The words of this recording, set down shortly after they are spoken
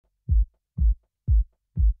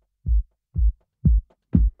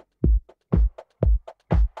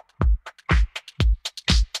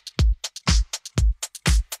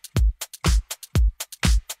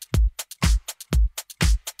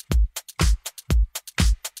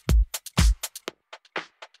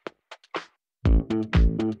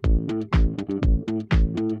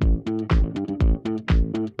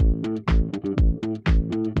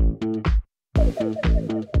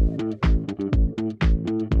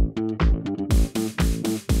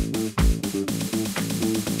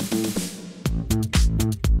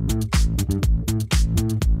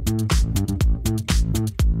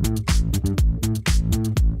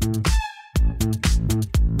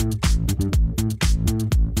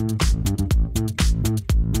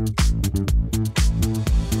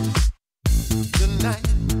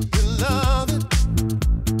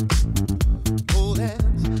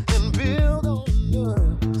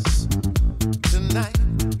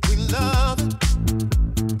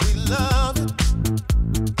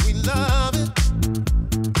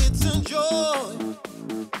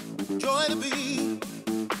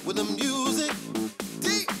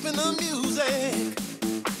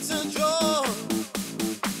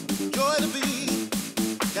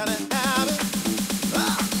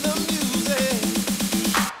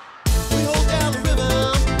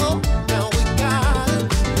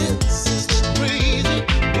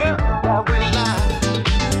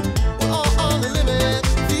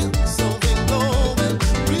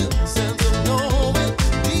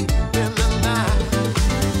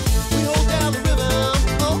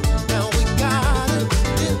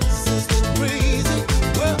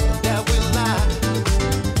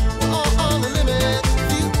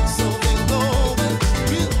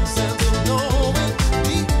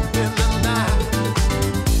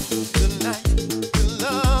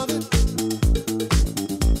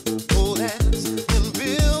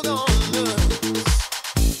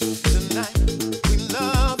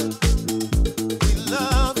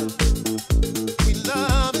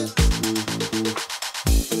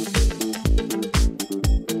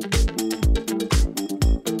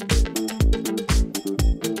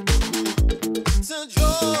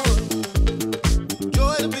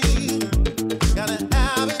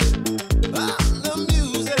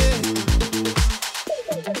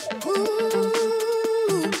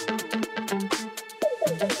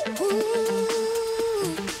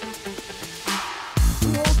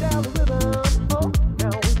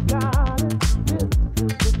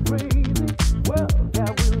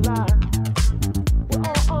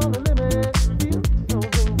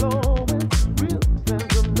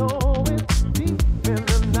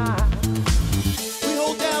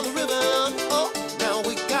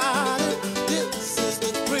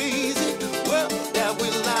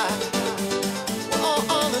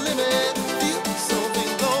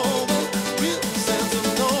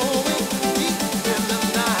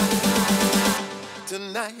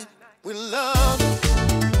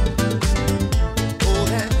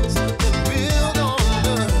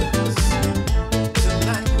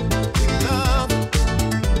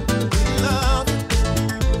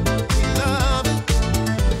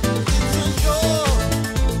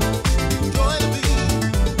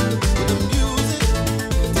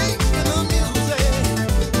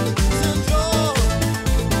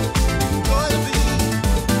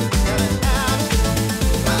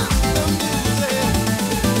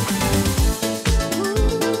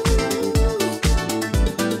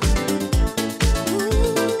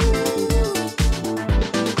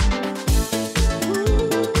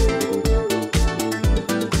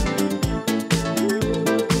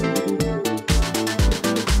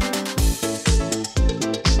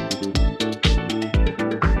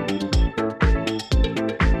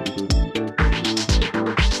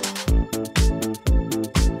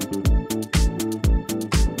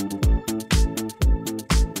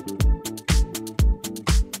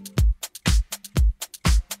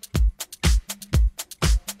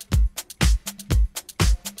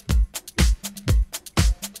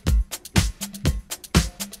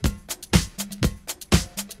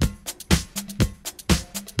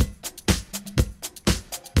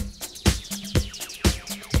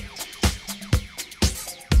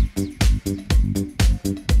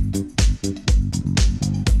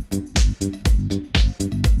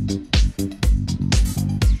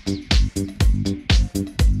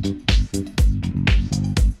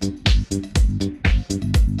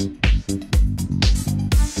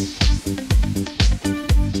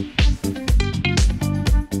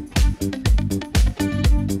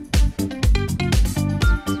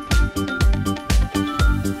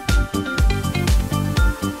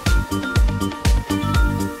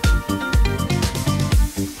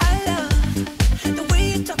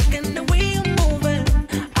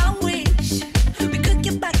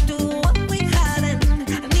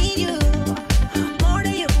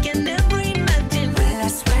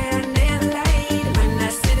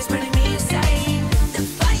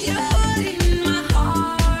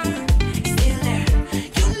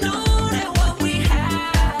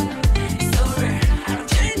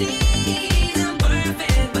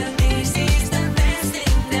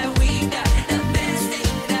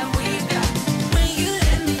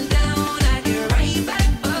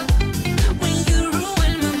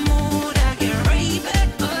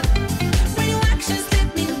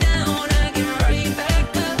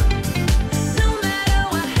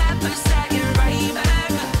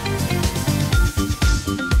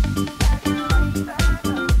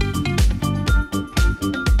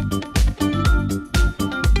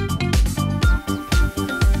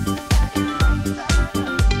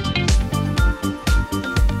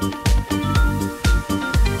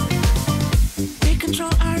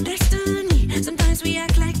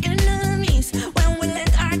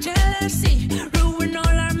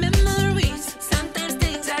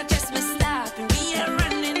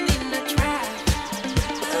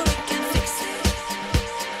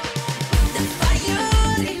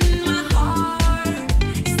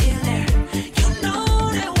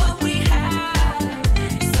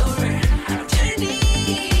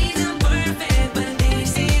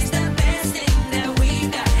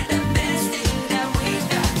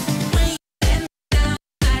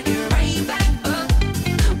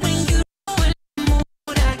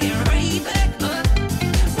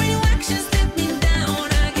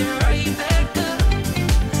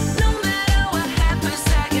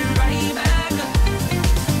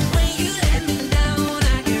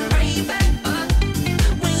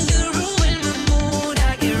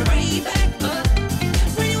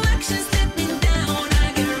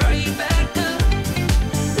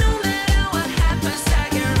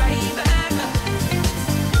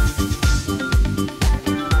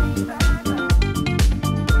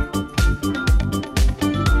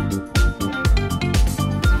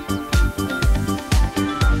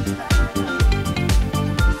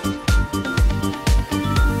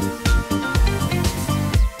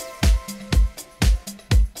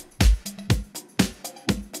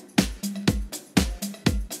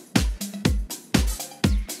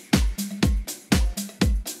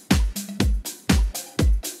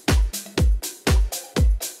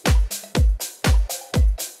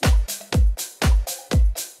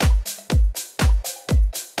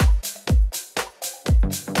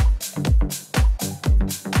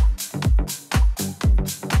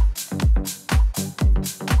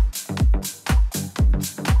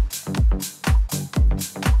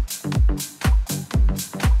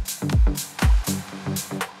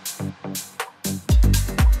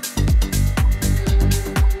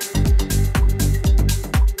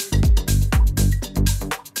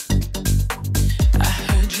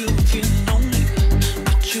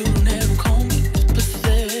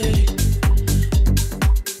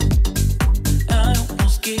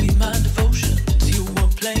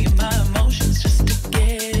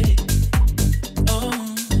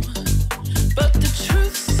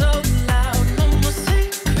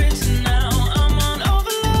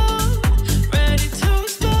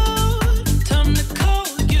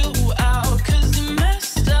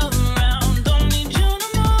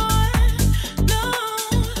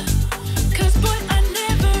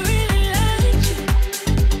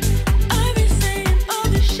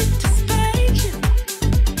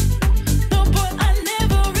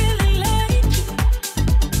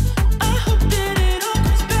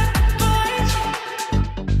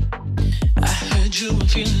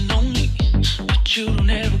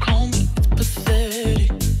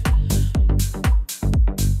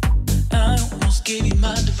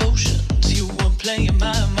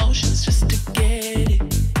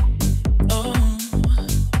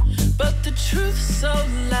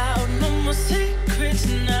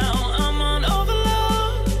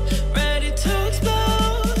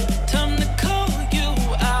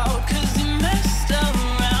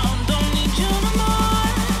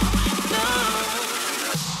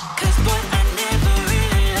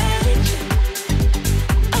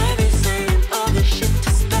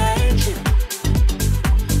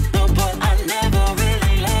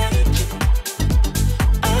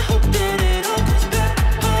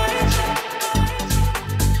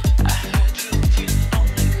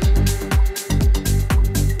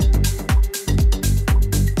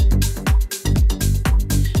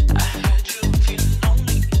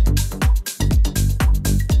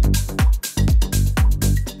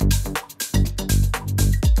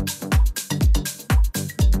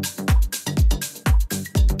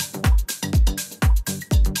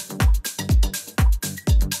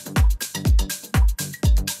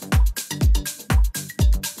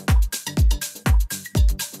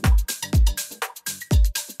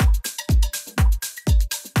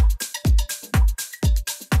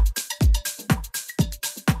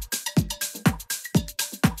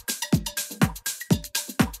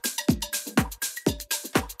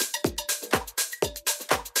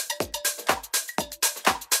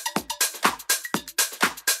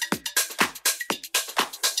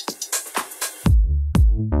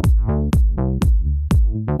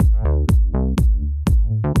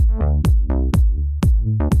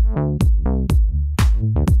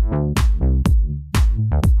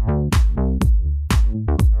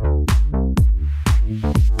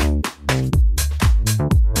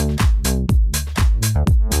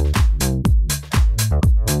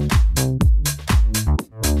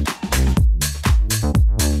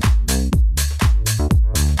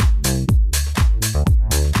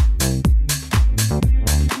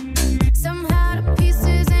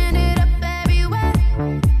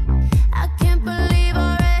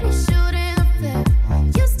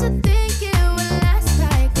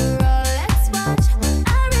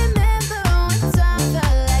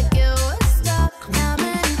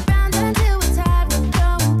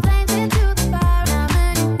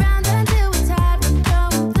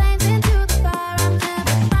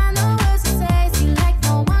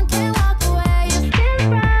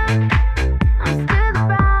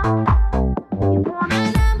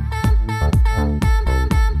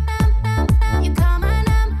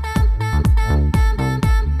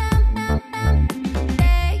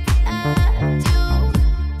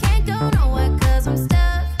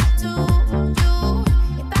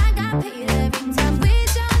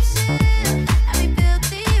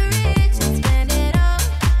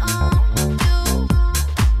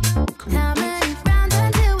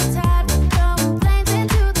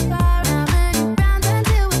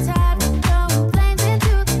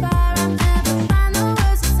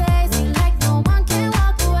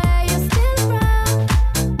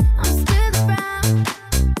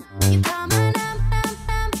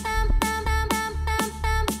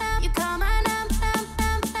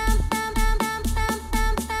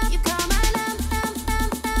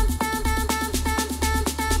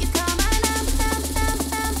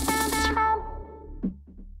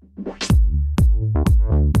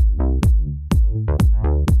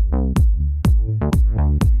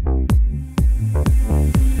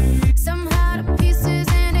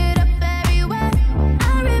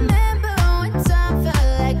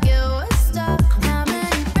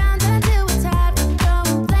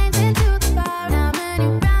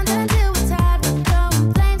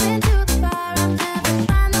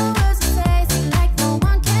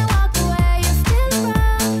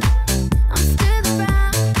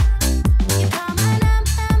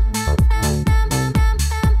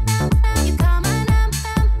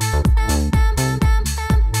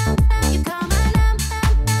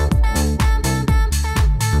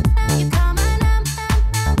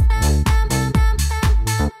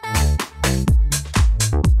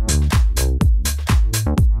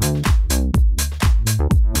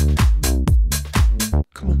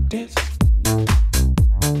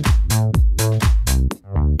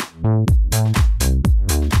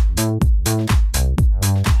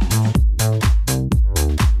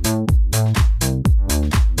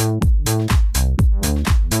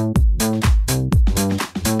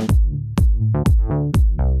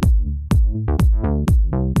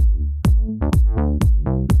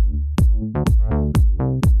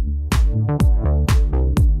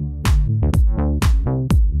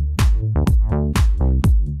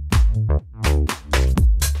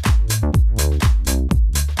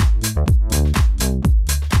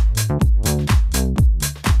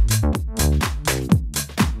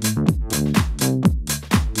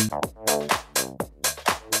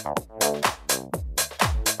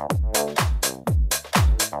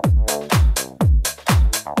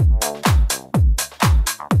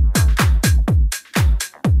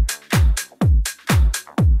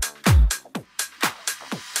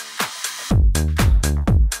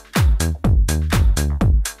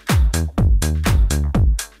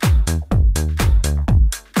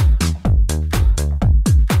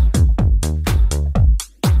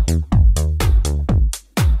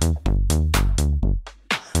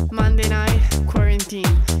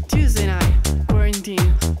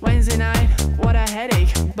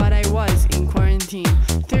headache, but I was in quarantine.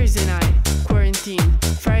 Thursday night, quarantine.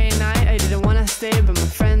 Friday night, I didn't wanna stay, but my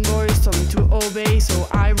friend Boris told me to obey, so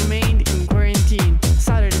I remained in quarantine.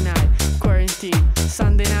 Saturday night, quarantine.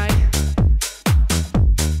 Sunday night,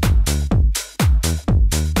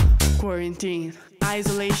 quarantine.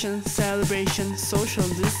 Isolation, celebration, social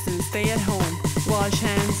distance, stay at home. Wash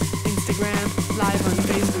hands, Instagram, live on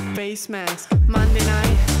Facebook, face mask. Monday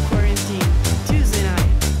night, quarantine. Tuesday night,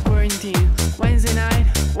 quarantine. Wednesday night,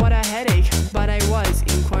 what a headache, but I was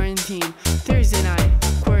in quarantine. Thursday night,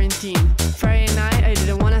 quarantine. Friday night, I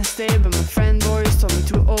didn't wanna stay, but my friend Boris told me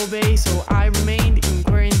to obey, so I remained in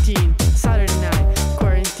quarantine. Saturday night,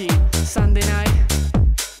 quarantine. Sunday night,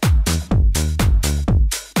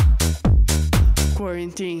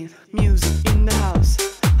 quarantine. Music in the house,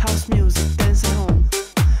 house music, dance at home.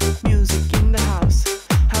 Music in the house,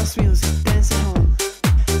 house music, dance at home.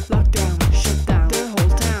 Lockdown, shut down the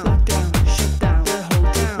whole town. Lockdown, shut down the whole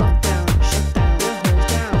town. Lockdown, shut down the whole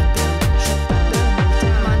town. Lockdown, shut down the whole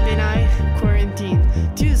town. Monday night, quarantine.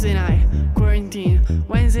 Tuesday night, quarantine.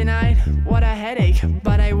 Wednesday night, what a headache,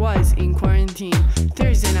 but I was in quarantine.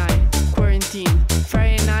 Thursday night, quarantine.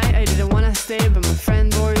 Friday night, I didn't wanna stay, but my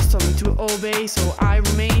friend Boris told me to obey, so I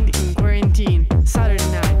remained in quarantine.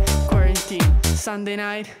 Saturday night, quarantine. Sunday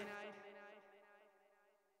night,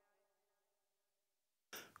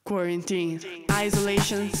 quarantine.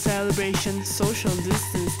 Isolation, celebration, social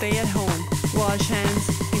distance, stay at home. Wash hands,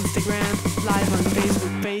 Instagram, live on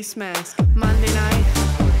Facebook, face mask. Monday night,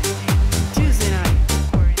 Tuesday night,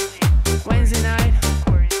 Wednesday night,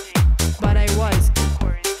 but I was.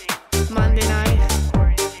 Monday night,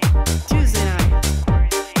 Tuesday night,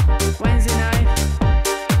 Wednesday night,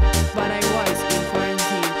 but I was in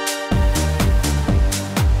quarantine.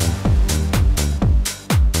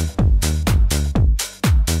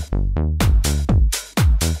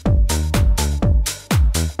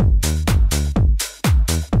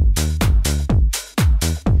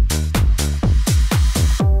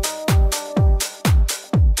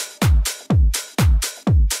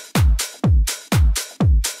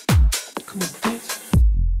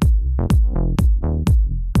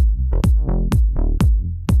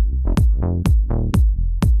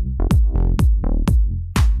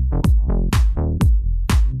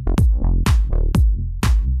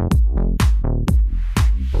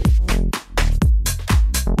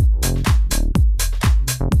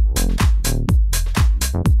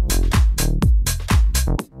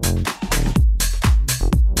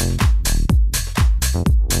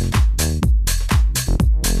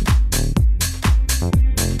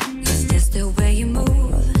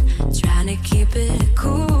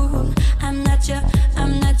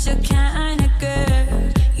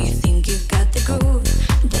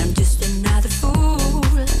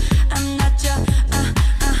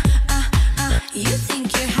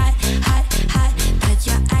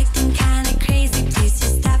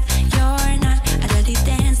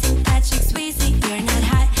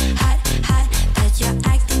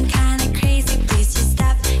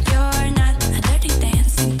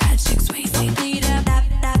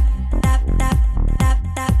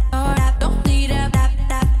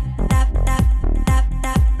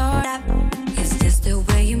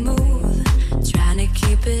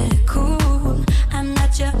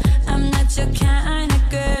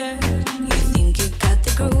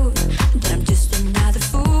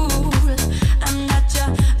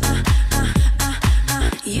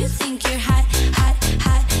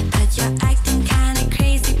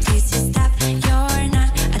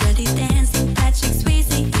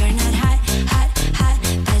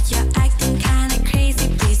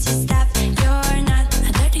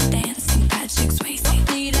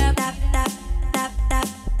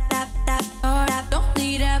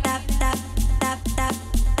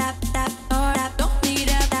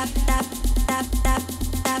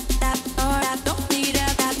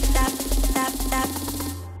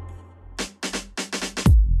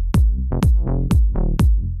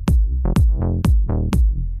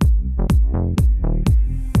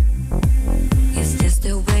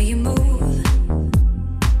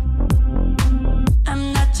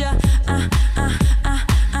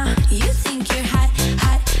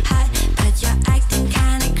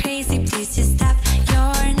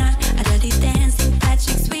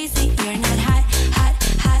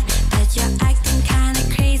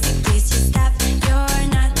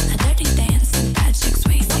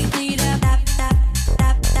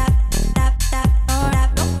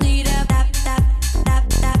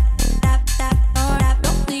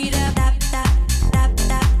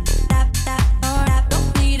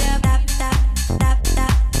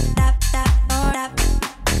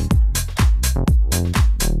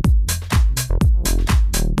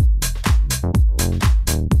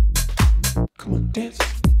 dance.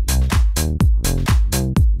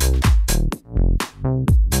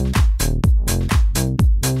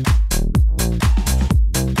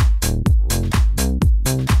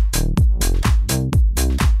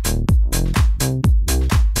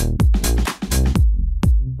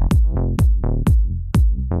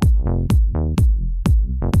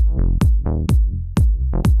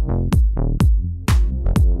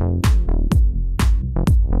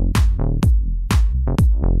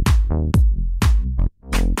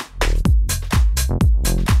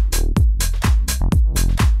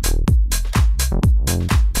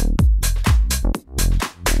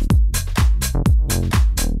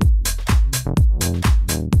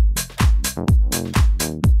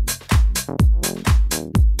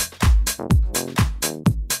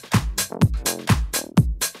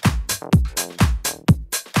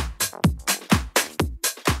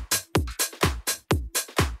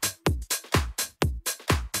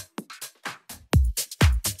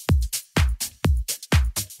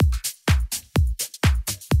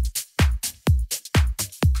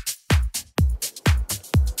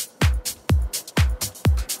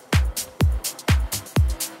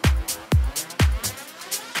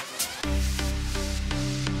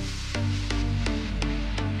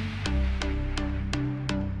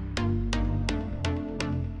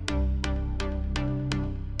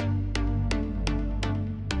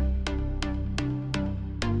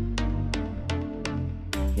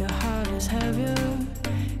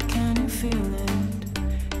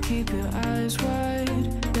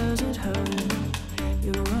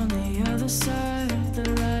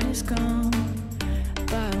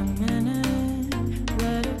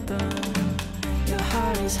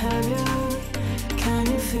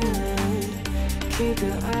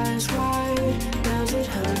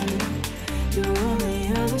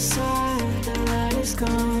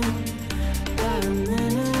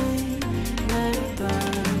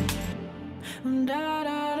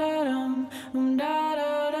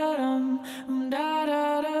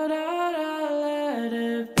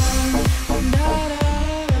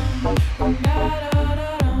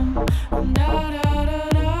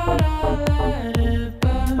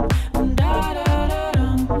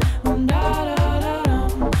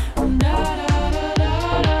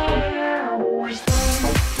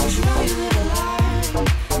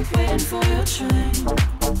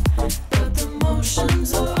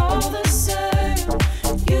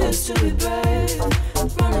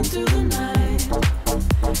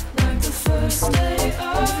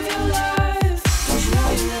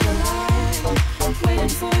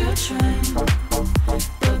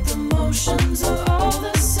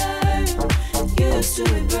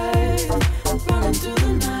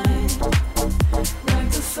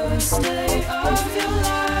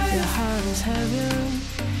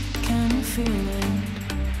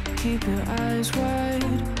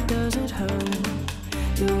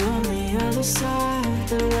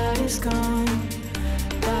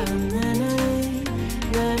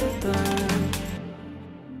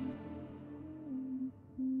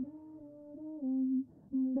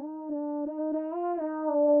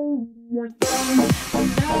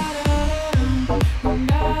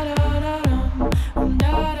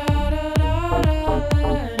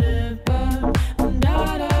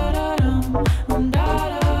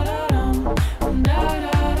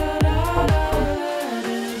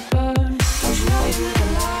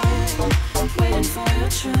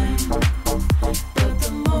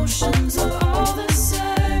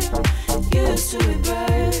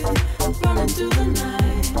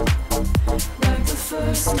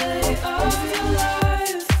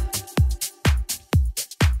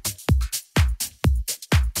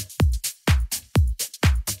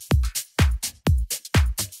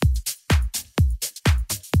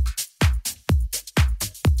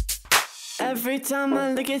 Every time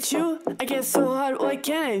I look at you, I get so hot, what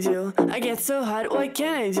can I do? I get so hot, what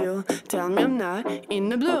can I do? Tell me I'm not in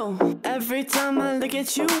the blue. Every time I look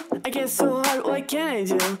at you, I get so hot, what can I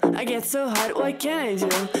do? I get so hot, what can I do?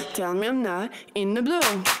 Tell me I'm not in the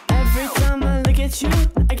blue. Every time I look at you,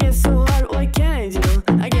 I get so hot, what can I do?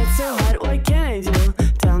 I get so hot, what can I do?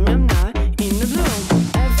 Tell me I'm not in the blue.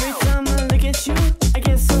 Every time I look at you, I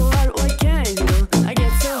get so hot, what can I do? I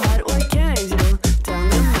get so hot, what can I do? Tell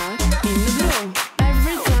me I'm not in the blue.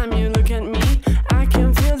 Every time you look at me, I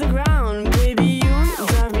can feel the ground. Baby, you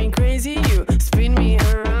drive me crazy, you spin me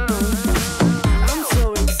around. I'm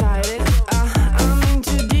so excited, I'm in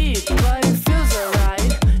too deep, but it feels alright.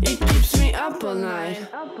 It keeps me up all night.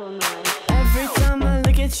 Every time I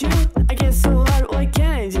look at you, I get so hot, what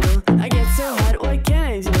can I do? I get so hot, what can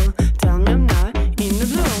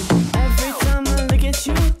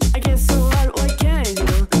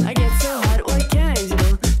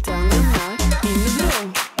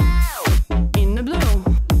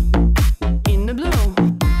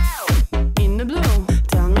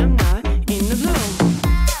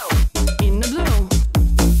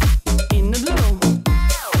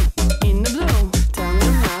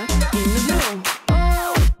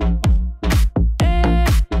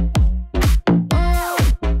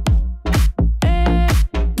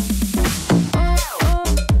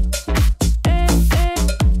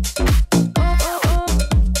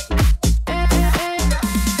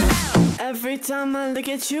look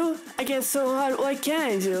at you, I get so hot, what can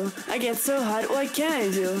I do? I get so hot, what can I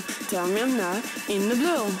do? Tell me I'm not in the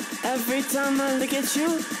blue. Every time I look at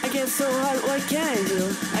you, I get so hot, what can I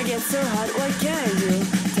do? I get so hot, what can I do?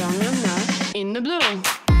 Tell me I'm not in the blue.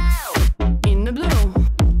 In the blue.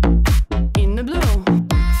 In the blue.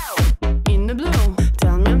 In the blue.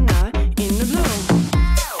 Tell me I'm not in the blue.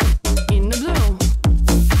 In the blue.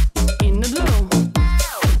 In the blue.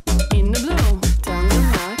 In the blue. Tell me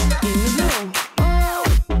I'm not in the blue.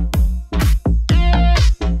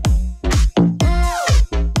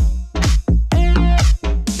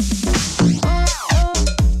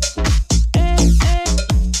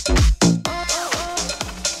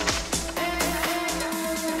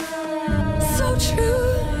 So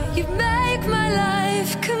true, you make my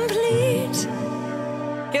life complete.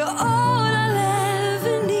 You're all I'll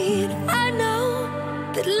ever need. I know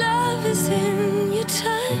that love is in your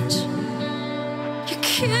touch. You're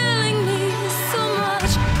killing me so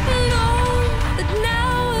much. I know that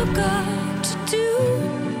now I've got to do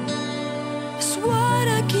is what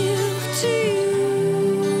I give to you.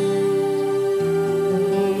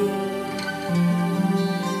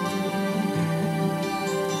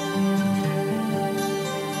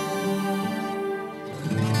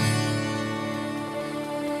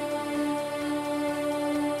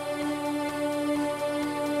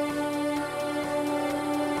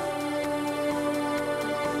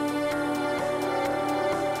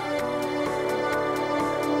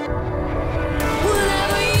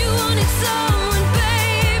 Whenever you wanted someone,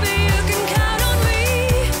 baby, you can count on me.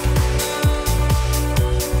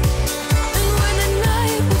 And when the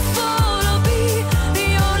night will fall, I'll be the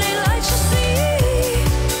only light you see.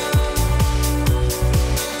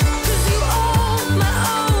 'Cause you are my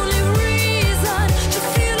only reason to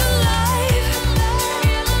feel alive.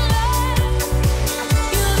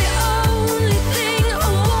 You're the only thing I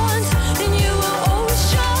want, and you will always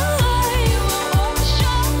shine. You will always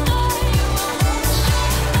shine.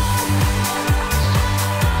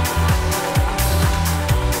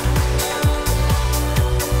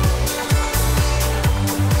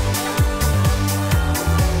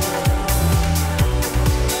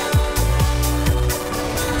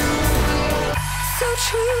 So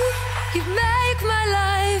true, you make my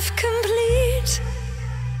life complete.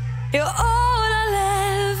 You're all I'll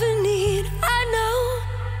ever need. I know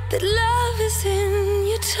that love is in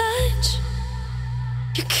your touch.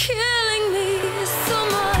 You're killing me so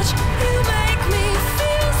much. You make me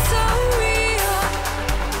feel so real.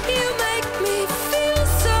 You make me feel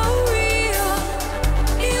so real.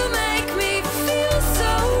 You make me feel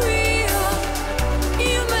so real.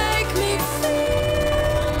 You make me feel.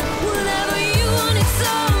 Whenever you wanted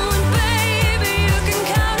someone, baby, you can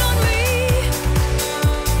count on me.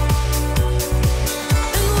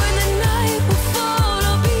 And when the night will fall,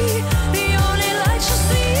 I'll be the only light you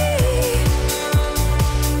see.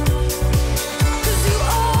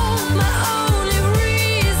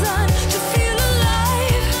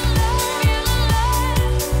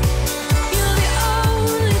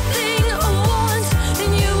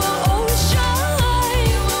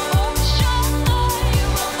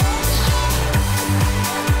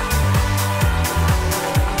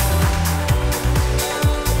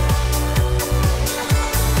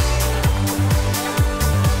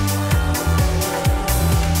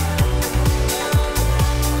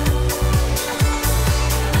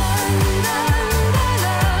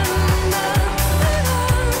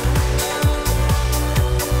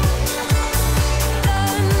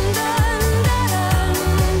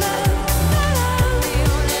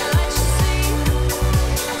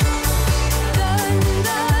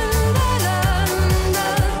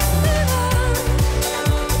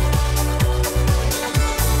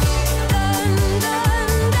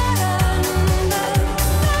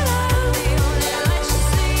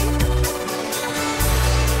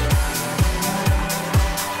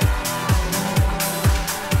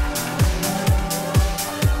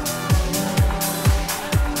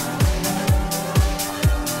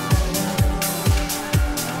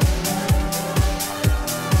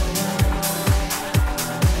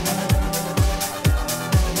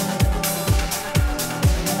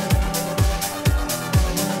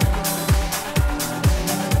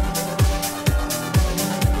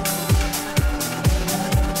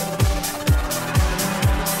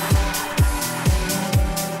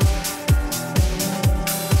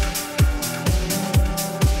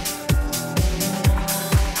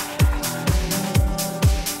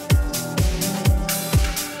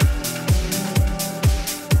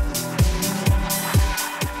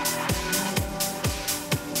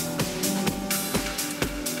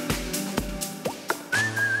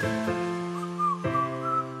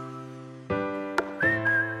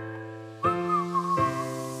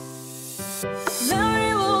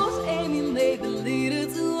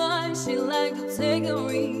 she liked to take a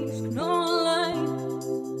risk, no lie.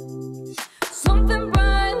 Something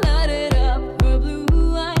bright lighted up her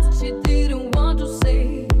blue eyes. She didn't want to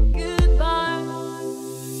say goodbye.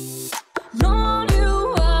 No one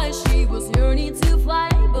knew why she was yearning to fly,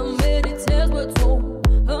 but many tales were told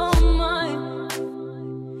her mind.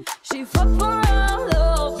 She fought for a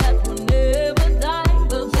love that would never die,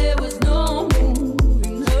 but there was no moon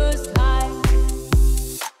in her sky.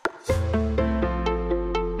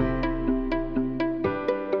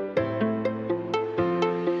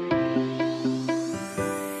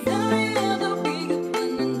 Every other bigger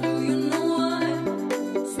plan, and do you know why?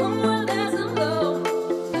 Somewhere there's a love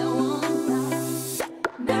that won't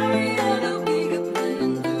die. Every other bigger plan,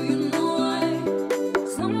 and do you know why?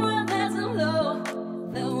 Somewhere there's a love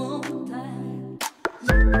that won't die.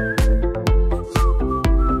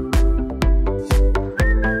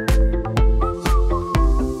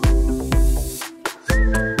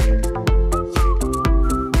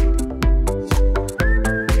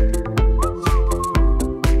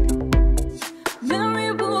 Mary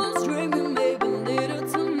was dreaming, maybe a little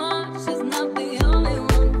too much. She's not the only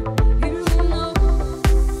one you know.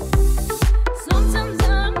 Sometimes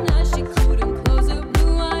at night she couldn't close her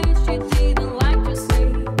blue eyes. She didn't like to say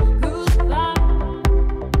goodbye.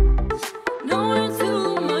 Knowing too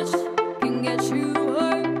much can get you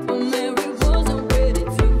hurt, but Mary wasn't ready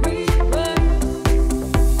to revert.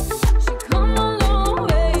 She come a long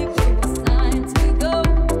way, but it was time to go.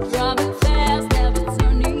 Driving fast, never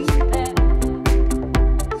turning back.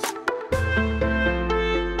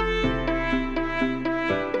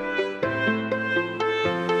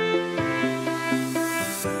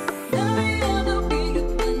 Every other bigger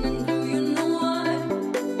plan, and do you know why?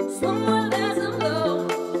 Somewhere there's a love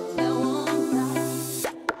that won't die.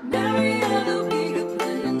 Every other bigger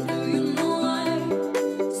plan, and do you know why?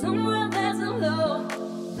 Somewhere there's a love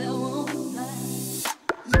that won't die.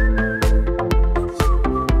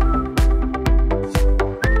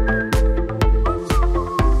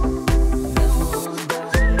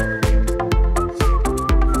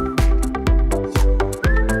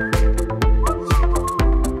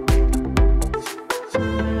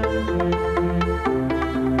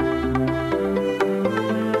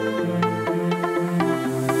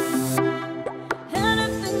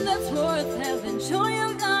 Anything that's worth having, sure you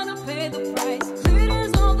gotta pay the price. It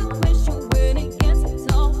is all the question when it gets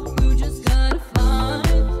tough. You just gotta find.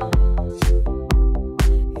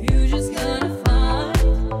 You just gotta find.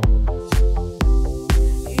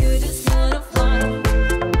 You just gotta find.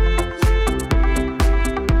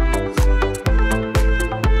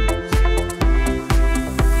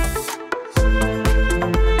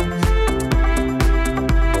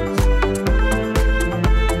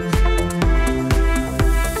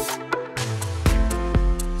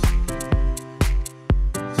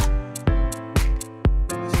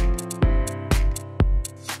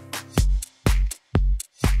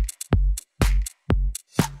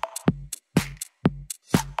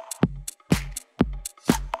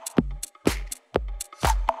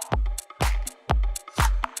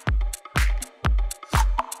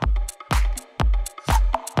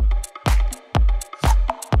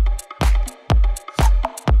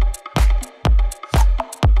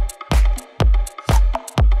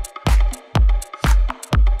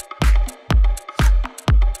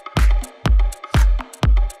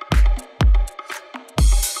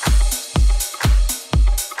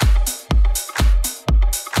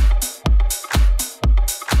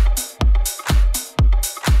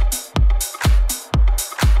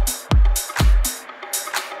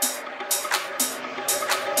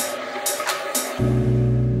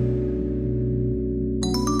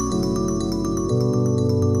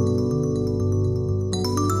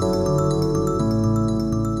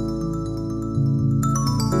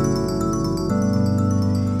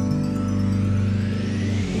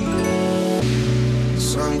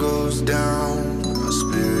 Sun goes down, our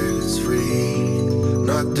spirit's free.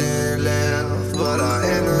 Nothing left but our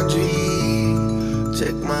energy.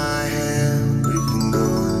 Take my hand, we can go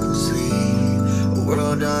and see a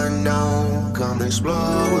world unknown. Come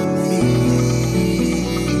explore with me.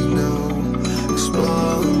 No,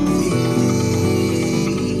 explore with me.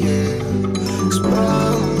 Yeah,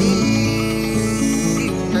 explore with me.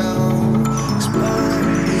 No, explore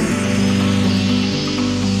with me.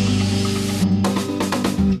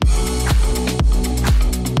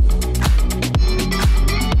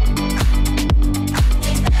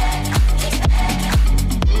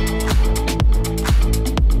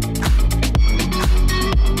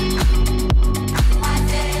 Why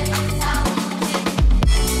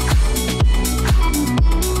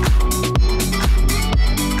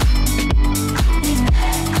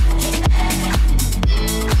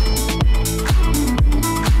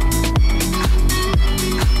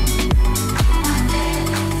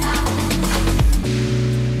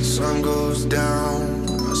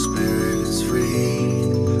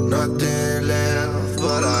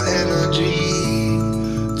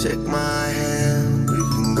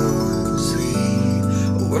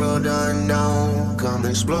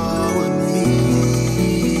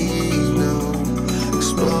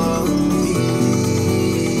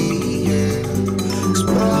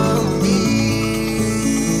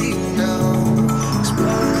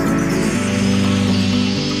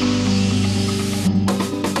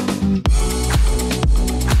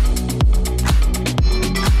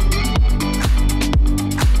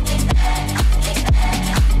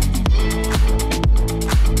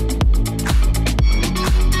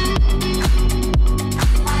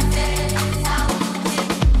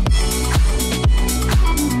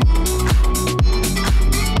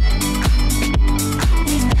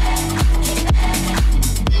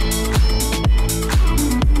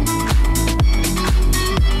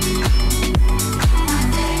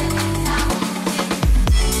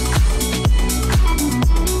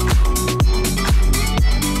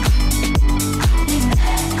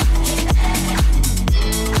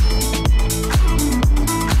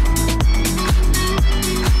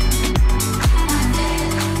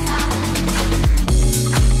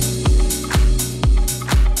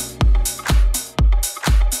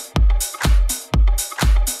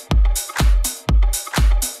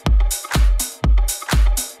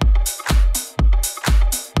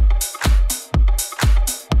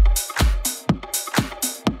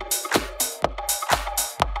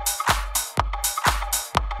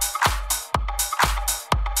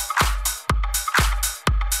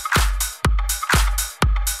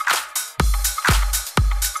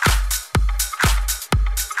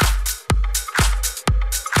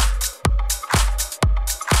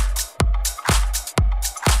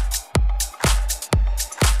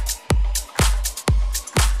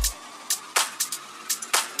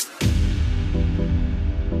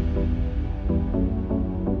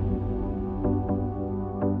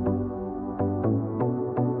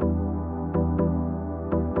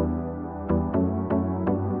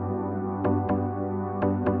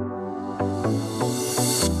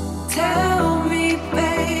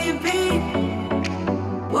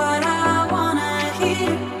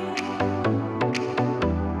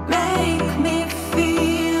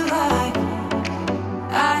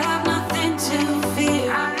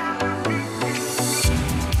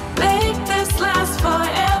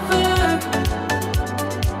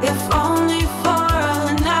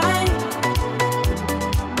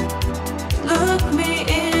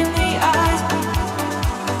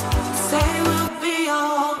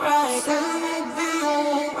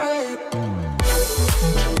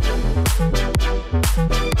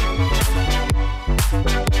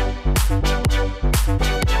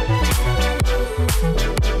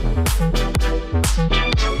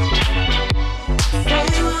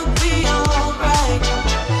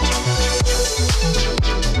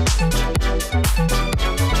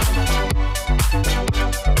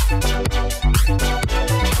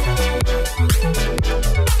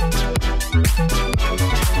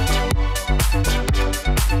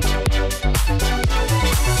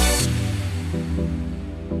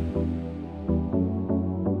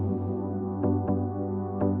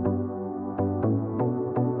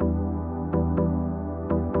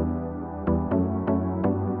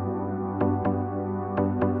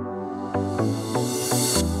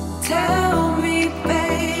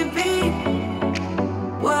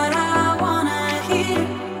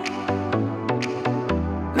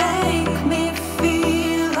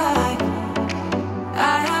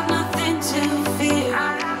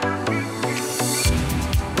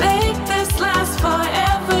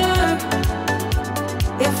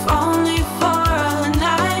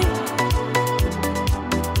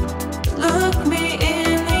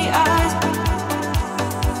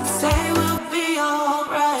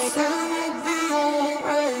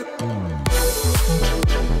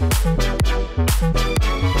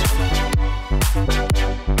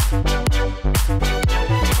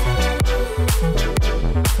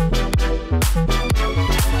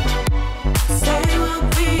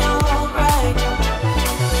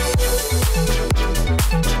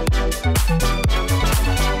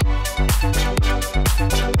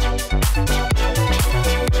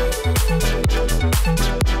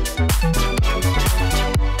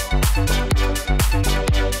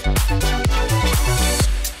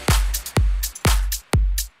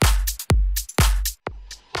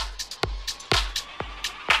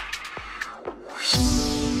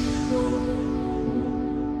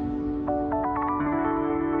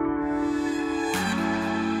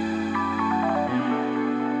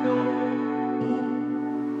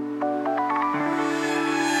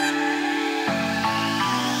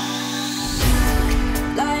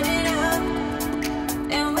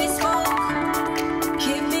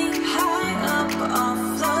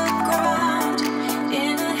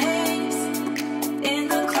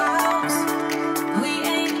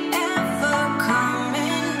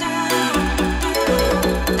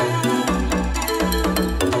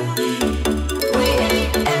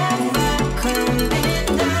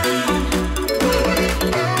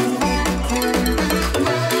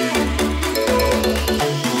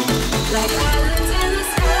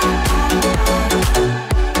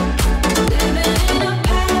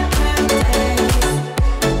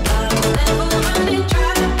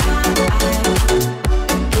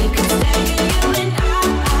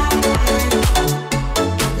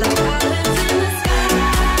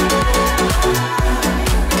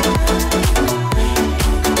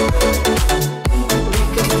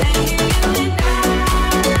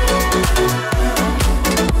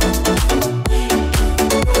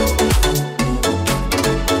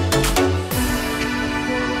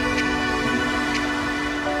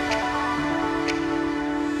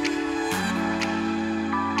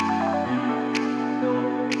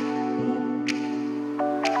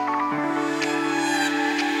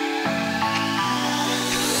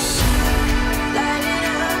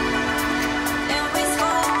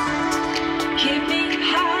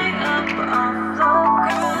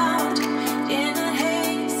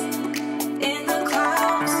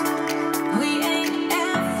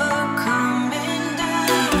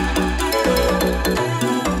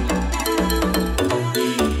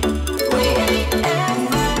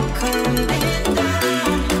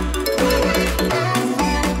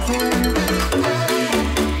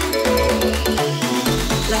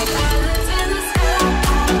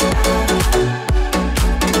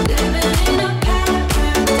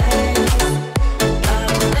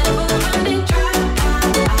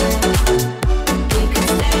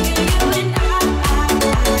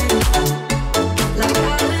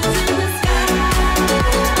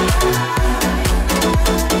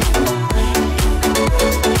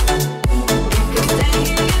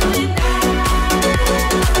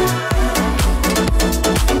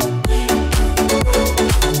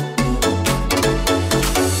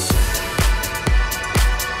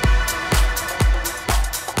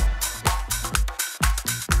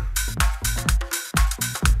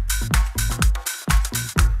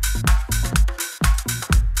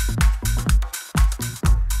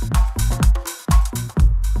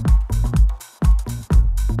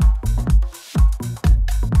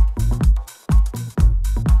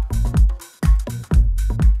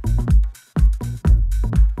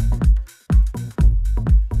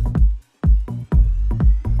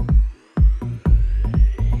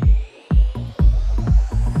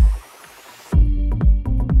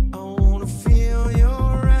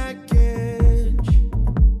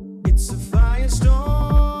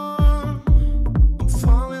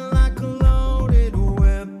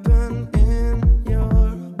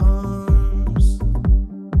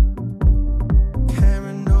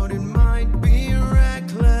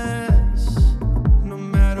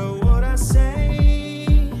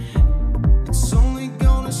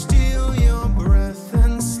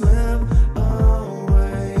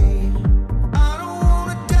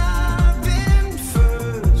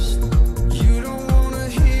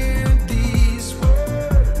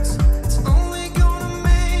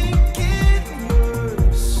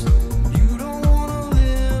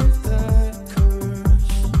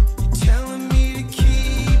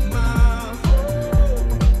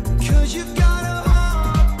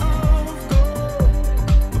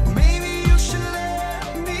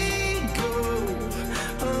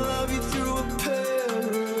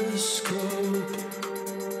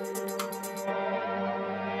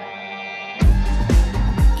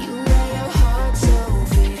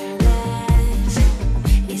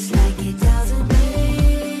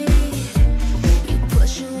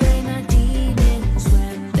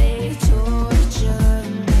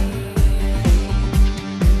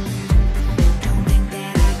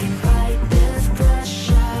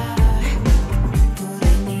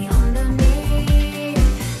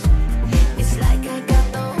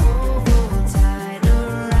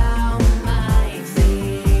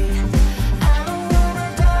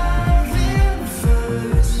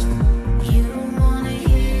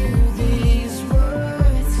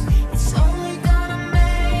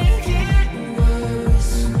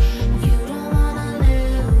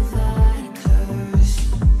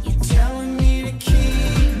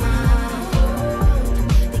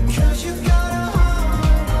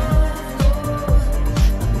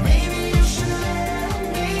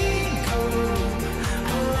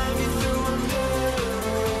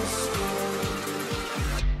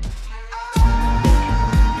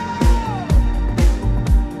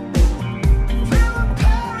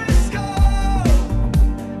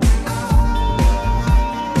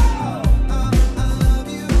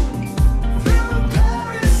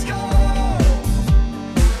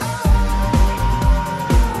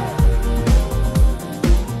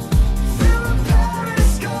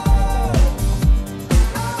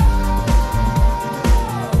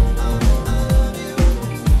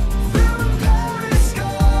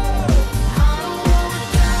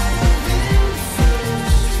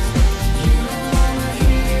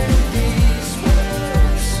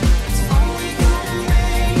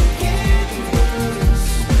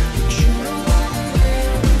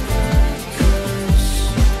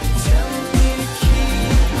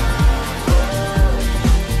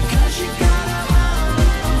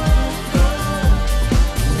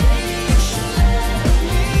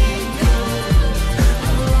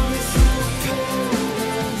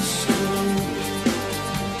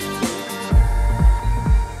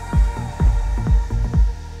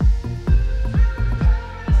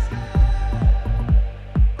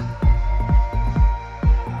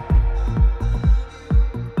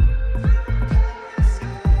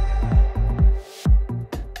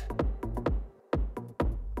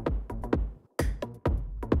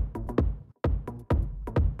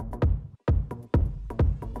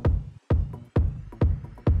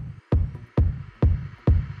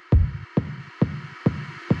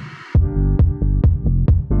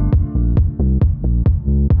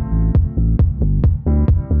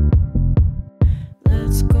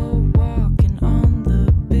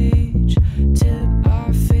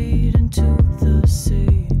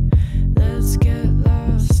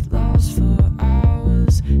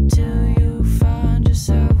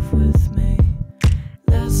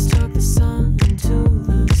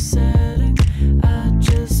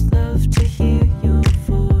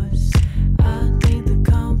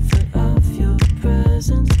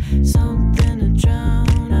presence, something to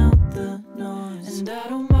drown out the noise. And I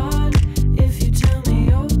don't mind if you tell me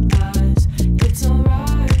your lies. It's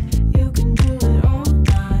alright, you can do it all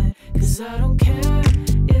night. 'Cause I don't care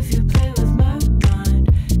if you play with my mind.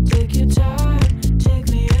 Take your time, take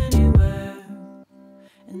me anywhere,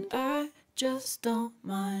 and I just don't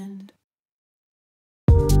mind.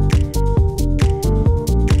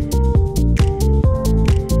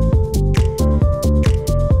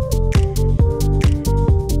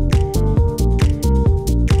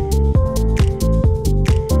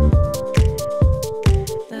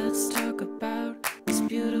 Let's talk about this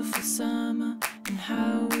beautiful summer and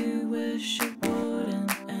how we wish it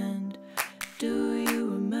wouldn't end. Do you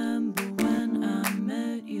remember when I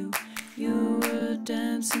met you? You were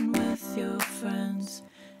dancing with your friends.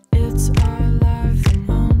 It's our life, I'm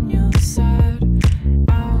on your side.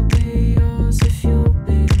 I'll be yours if you'll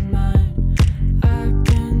be mine. I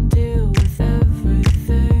can deal with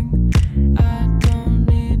everything. I don't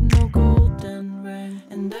need no golden ring.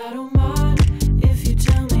 And I don't mind if you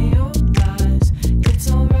tell me your lies.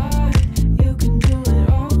 It's alright, you can do it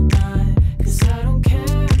all night. 'Cause I don't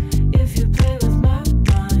care if you play with my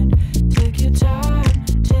mind. Take your time,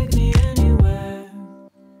 take me anywhere,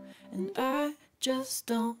 and I just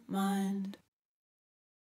don't mind.